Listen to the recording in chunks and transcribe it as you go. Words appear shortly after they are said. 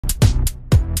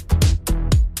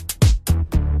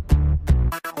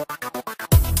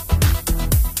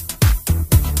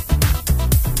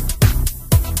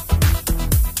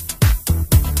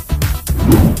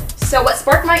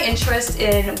my interest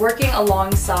in working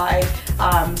alongside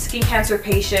skin cancer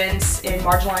patients in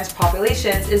marginalized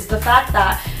populations is the fact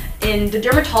that in the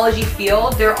dermatology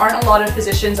field, there aren't a lot of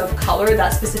physicians of color that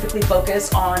specifically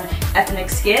focus on ethnic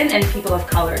skin and people of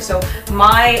color. So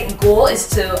my goal is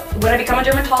to, when I become a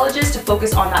dermatologist, to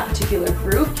focus on that particular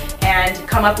group and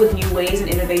come up with new ways and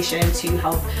innovation to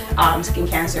help skin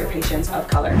cancer patients of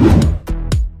color.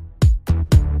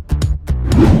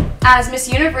 As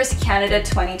Miss Universe Canada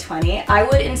 2020, I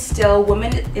would instill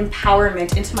women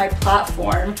empowerment into my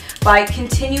platform by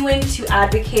continuing to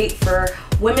advocate for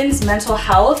women's mental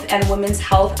health and women's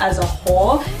health as a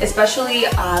whole, especially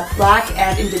Black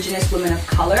and Indigenous women of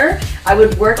color. I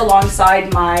would work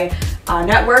alongside my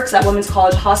networks at Women's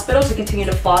College Hospital to continue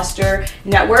to foster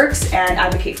networks and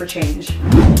advocate for change.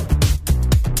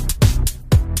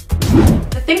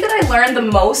 The thing that I learned the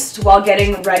most while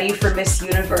getting ready for Miss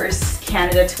Universe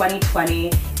Canada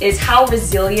 2020 is how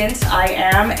resilient I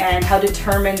am and how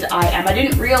determined I am. I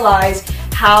didn't realize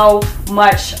how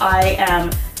much I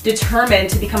am determined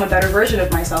to become a better version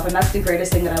of myself, and that's the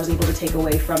greatest thing that I was able to take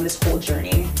away from this whole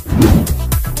journey.